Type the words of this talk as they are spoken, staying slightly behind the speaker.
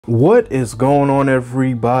What is going on,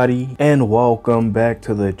 everybody, and welcome back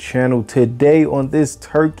to the channel. Today on this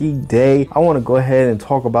Turkey Day, I want to go ahead and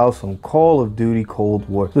talk about some Call of Duty Cold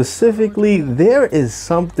War. Specifically, there is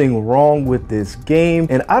something wrong with this game,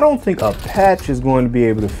 and I don't think a patch is going to be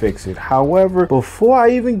able to fix it. However, before I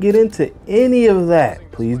even get into any of that,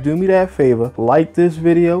 please do me that favor, like this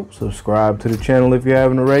video, subscribe to the channel if you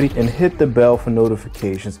haven't already, and hit the bell for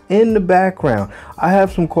notifications. In the background, I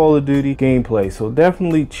have some Call of Duty gameplay, so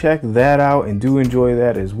definitely check that out and do enjoy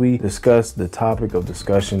that as we discuss the topic of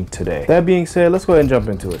discussion today. That being said, let's go ahead and jump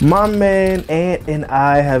into it. My man Ant and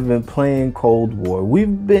I have been playing Cold War.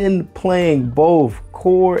 We've been playing both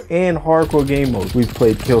core and hardcore game modes. We've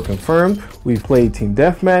played Kill Confirmed, we've played Team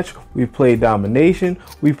Deathmatch, we've played Domination,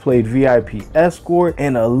 we've played VIP Escort,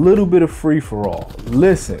 and a little bit of free-for-all.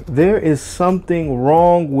 Listen, there is something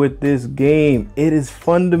wrong with this game. It is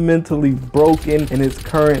fundamentally broken in its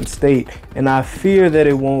current state, and I fear that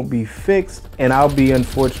it won't be fixed, and I'll be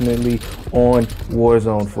unfortunately on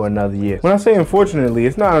Warzone for another year. When I say unfortunately,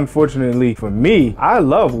 it's not unfortunately for me. I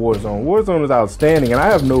love Warzone. Warzone is outstanding, and I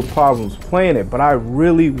have no problems playing it, but I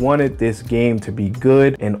really wanted this game to be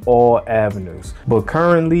good in all avenues. But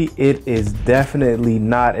currently, it is definitely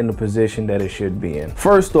not in the position that it should be in.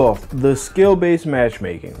 First off, the skill-based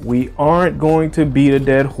matchmaking. We aren't going to beat a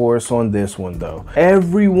dead horse on this one though.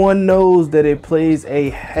 Everyone knows that it plays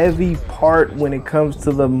a heavy part when it comes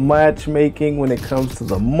to the matchmaking, when it comes to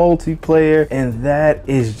the multiplayer, and that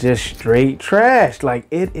is just straight trash. Like,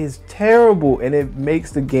 it is terrible, and it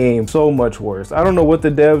makes the game so much worse. I don't know what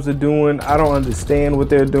the devs are doing. I don't understand what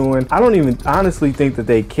they're doing. I don't even honestly think that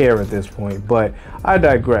they care at this point, but I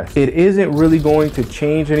digress. It isn't really going to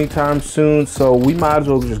change anytime soon, so we might as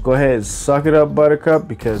well just go ahead and suck it up, Buttercup,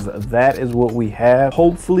 because that is what we have.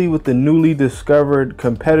 Hopefully, with the newly discovered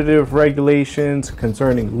competitive regulations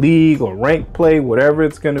concerning league or rank play, whatever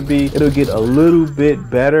it's going to be, it'll get a little bit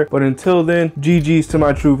better. But until then, GG's to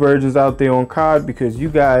my true virgins out there on COD, because you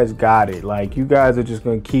guys got it. Like, you guys are just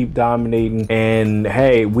going to keep dominating, and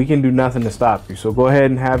hey, we can do nothing to stop you. So go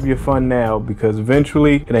ahead and have your fun now, because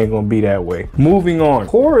eventually it ain't going to be that way. Moving on,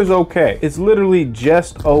 core is okay. It's literally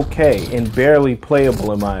just okay and barely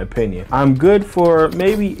playable in my opinion. I'm good for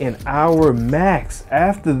maybe an hour max.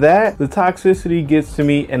 After that, the toxicity gets to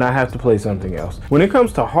me and I have to play something else. When it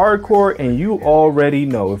comes to hardcore, and you already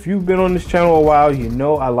know, if you've been on this channel a while, you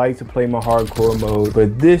know I like to play my hardcore mode,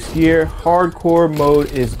 but this year hardcore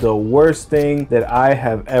mode is the worst thing that I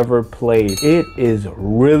have ever played. It is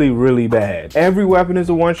really bad. Every weapon is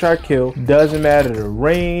a one-shot kill. Doesn't matter the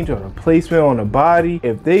range or the placement on the body.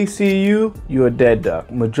 If they see you, you're a dead duck.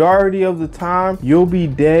 Majority of the time, you'll be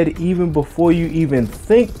dead even before you even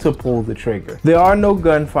think to pull the trigger. There are no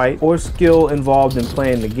gunfight or skill involved in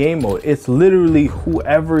playing the game mode. It's literally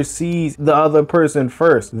whoever sees the other person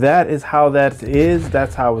first. That is how that is.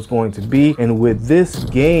 That's how it's going to be. And with this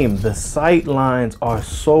game, the sight lines are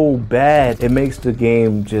so bad, it makes the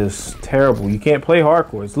game just terrible. You can't play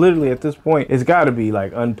hardcore. It's literally, at this point, it's got to be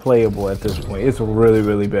like unplayable at this point. It's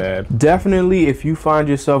really bad. Definitely, if you find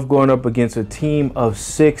yourself going up against a team of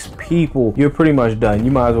 6 people, you're pretty much done.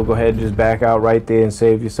 You might as well go ahead and just back out right there and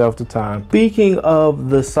save yourself the time. Speaking of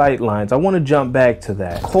the sight lines, I want to jump back to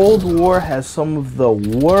that. Cold War has some of the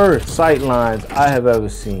worst sight lines I have ever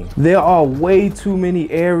seen. There are way too many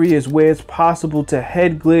areas where it's possible to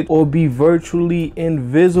head glitch or be virtually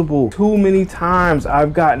invisible. Too many times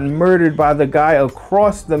I've gotten murdered by the guy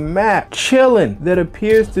across the map chilling that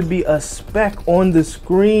appears to be a speck on the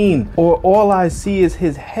screen, or all I see is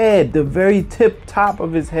his head, the very top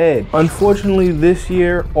of his head. Unfortunately, this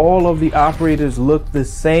year all of the operators look the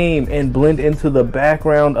same and blend into the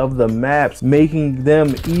background of the maps, making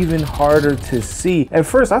them even harder to see. At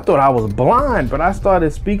first I thought I was blind, but I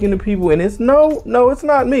started speaking to people and it's no, it's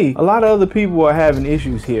not me. A lot of other people are having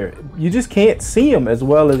issues here. You just can't see them as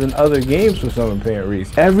well as in other games for some apparent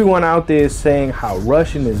reason. Everyone out there is saying how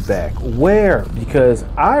Russian is back. Where? Because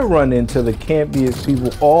I run into the campiest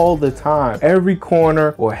people all the time. Every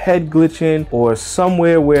corner, or head glitching, or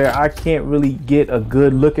somewhere where I can't really get a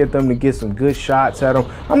good look at them to get some good shots at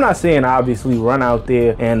them. I'm not saying obviously run out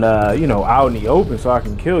there and you know, out in the open so I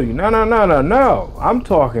can kill you. No. I'm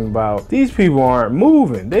talking about these people aren't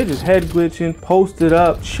moving. They're just just head glitching, posted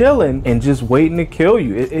up, chilling, and just waiting to kill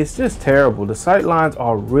you. It's just terrible. The sight lines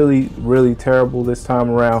are really terrible this time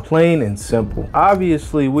around, plain and simple.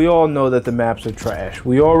 Obviously, we all know that the maps are trash.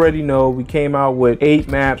 We already know. We came out with 8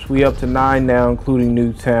 maps. We up to 9 now, including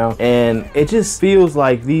Newtown, and it just feels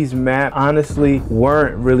like these maps honestly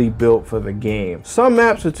weren't really built for the game. Some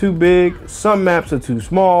maps are too big, some maps are too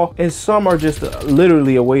small, and some are just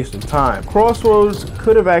literally a waste of time. Crossroads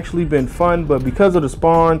could have actually been fun, but because of the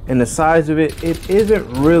spawn and the size of it, it isn't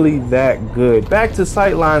really that good. Back to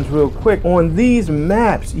sightlines real quick. On these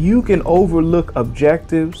maps, you can overlook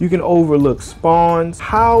objectives, you can overlook spawns.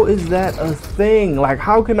 How is that a thing? Like,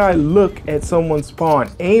 how can I look at someone's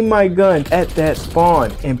spawn, aim my gun at that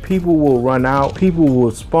spawn, and people will run out, people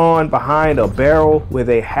will spawn behind a barrel where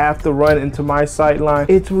they have to run into my sight line?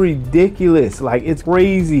 It's ridiculous. Like, it's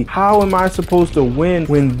crazy. How am I supposed to win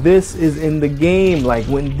when this is in the game? Like,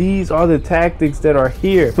 when these are the tactics that are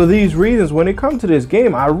here? For these reasons, when it comes to this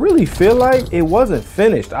game, I really feel like it wasn't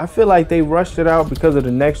finished. I feel like they rushed it out because of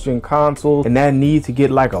the next gen console and that need to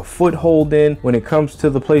get like a foothold in when it comes to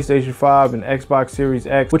the PlayStation 5 and Xbox Series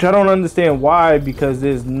X, which I don't understand why, because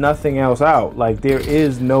there's nothing else out. Like, there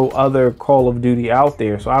is no other Call of Duty out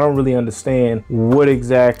there, so I don't really understand what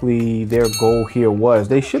exactly their goal here was.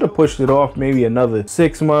 They should have pushed it off maybe another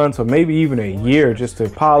 6 months or maybe even a year just to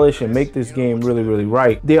polish and make this game really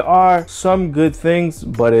right. There are some good things,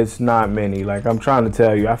 but it's not many. Like, I'm trying to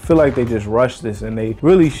tell you, I feel like they just rushed this, and they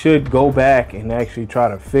really should go back and actually try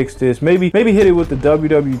to fix this. Maybe hit it with the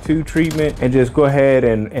WW2 treatment and just go ahead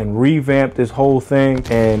and revamp this whole thing,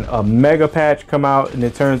 and a mega patch come out and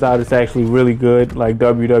it turns out it's actually really good like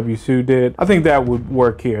WW2 did. I think that would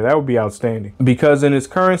work here. That would be outstanding, because in its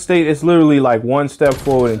current state, it's literally like 1 step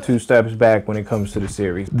forward and 2 steps back when it comes to the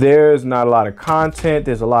series. There's not a lot of content,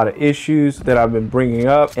 there's a lot of issues that I've been bringing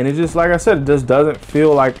up, and it just, like I said, it just doesn't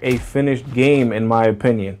feel like a finished game in my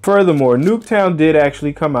opinion. Furthermore, Nuketown did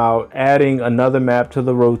actually come out, adding another map to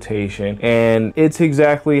the rotation, and it's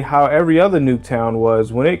exactly how every other Nuketown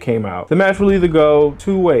was when it came out. The match will either go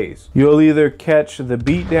 2 ways. You'll either catch the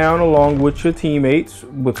beat down along with your teammates,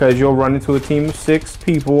 because you'll run into a team of 6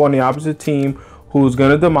 people on the opposite team who's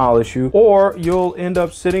gonna demolish you, or you'll end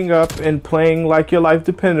up sitting up and playing like your life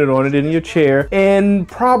depended on it in your chair and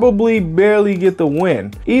probably barely get the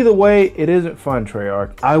win. Either way, it isn't fun,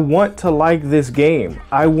 Treyarch. I want to like this game.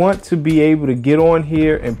 I want to be able to get on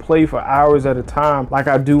here and play for hours at a time like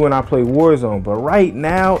I do when I play Warzone, but right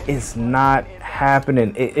now it's not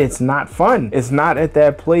happening. It's not fun. It's not at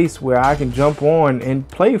that place where I can jump on and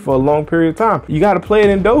play for a long period of time. You got to play it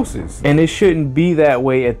in doses, and it shouldn't be that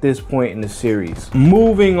way at this point in the series.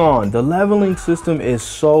 Moving on, the leveling system is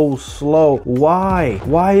so slow.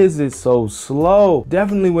 Why is it so slow?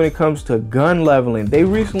 Definitely when it comes to gun leveling. They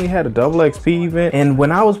recently had a double XP event, and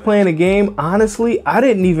when I was playing the game, honestly, I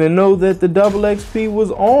didn't even know that the double XP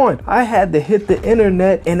was on. I had to hit the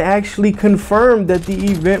internet and actually confirm that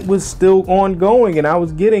the event was still ongoing and I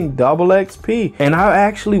was getting double XP, and I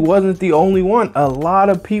actually wasn't the only one. A lot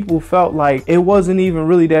of people felt like it wasn't even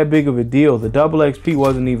really that big of a deal. The double XP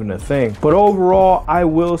wasn't even a thing. But overall, I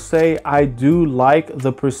will say I do like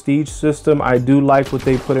the prestige system. I do like what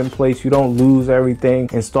they put in place. You don't lose everything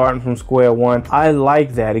and starting from square one. I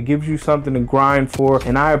like that. It gives you something to grind for,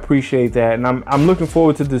 and I appreciate that. And I'm looking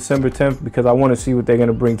forward to December 10th because I want to see what they're going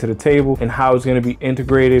to bring to the table and how it's going to be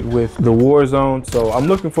integrated with the Warzone. So I'm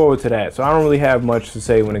looking forward to that. So I don't really have much to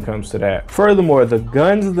say when it comes to that. Furthermore, the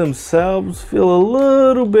guns themselves feel a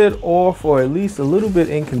little bit off, or at least a little bit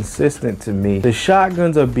inconsistent to me. The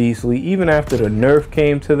shotguns are beastly. Even after the nerf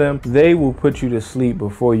came to them, they will put you to sleep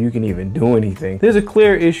before you can even do anything. There's a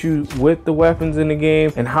clear issue with the weapons in the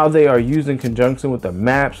game and how they are used in conjunction with the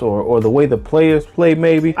maps or the way the players play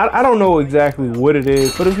maybe. I don't know exactly what it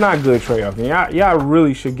is, but it's not good, Treyarch. Y'all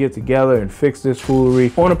really should get together and fix this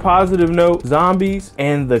foolery. On a positive note, zombies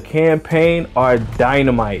and the campaign are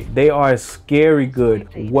dynamite. They are scary good,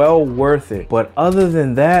 well worth it. But other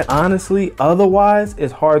than that, honestly, otherwise,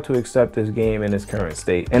 it's hard to accept this game in its current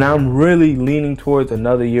state. And I'm really leaning towards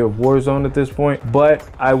another year of Warzone at this point, but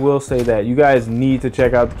I will say that you guys need to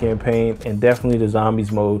check out the campaign and definitely the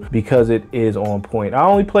zombies mode because it is on point. I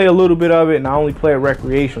only play a little bit of it and I only play it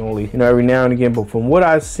recreationally, you know, every now and again, but from what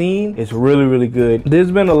I've seen, it's really good.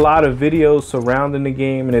 There's been a lot of videos surrounding the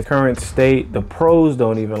game in its current state. The pros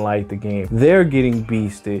don't even like the game. They're getting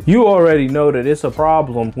beasted. You already know that it's a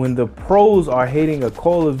problem when the pros are hating a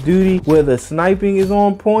Call of Duty where the sniping is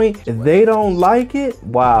on point. If they don't like it,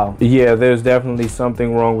 wow. Yeah, there's there's definitely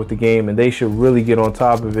something wrong with the game and they should really get on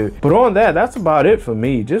top of it. But on that, that's about it for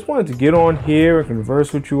me. Just wanted to get on here and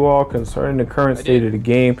converse with you all concerning the current state of the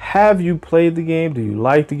game. Have you played the game? Do you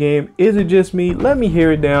like the game? Is it just me? Let me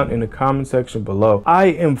hear it down in the comment section below. I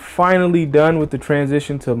am finally done with the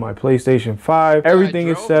transition to my PlayStation 5. Everything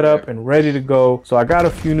is set up and ready to go. So I got a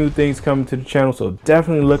few new things coming to the channel, so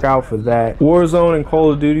definitely look out for that. Warzone and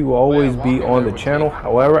Call of Duty will always be on the channel.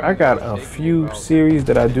 However, I got a few series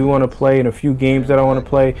that I do want to play and a few games that I want to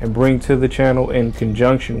play and bring to the channel in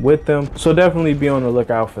conjunction with them. So definitely be on the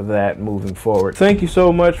lookout for that moving forward. Thank you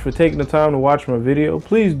so much for taking the time to watch my video.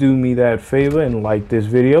 Please do me that favor and like this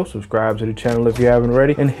video, subscribe to the channel if you haven't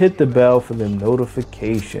already, and hit the bell for the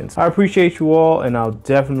notifications. I appreciate you all, and I'll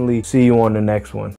definitely see you on the next one.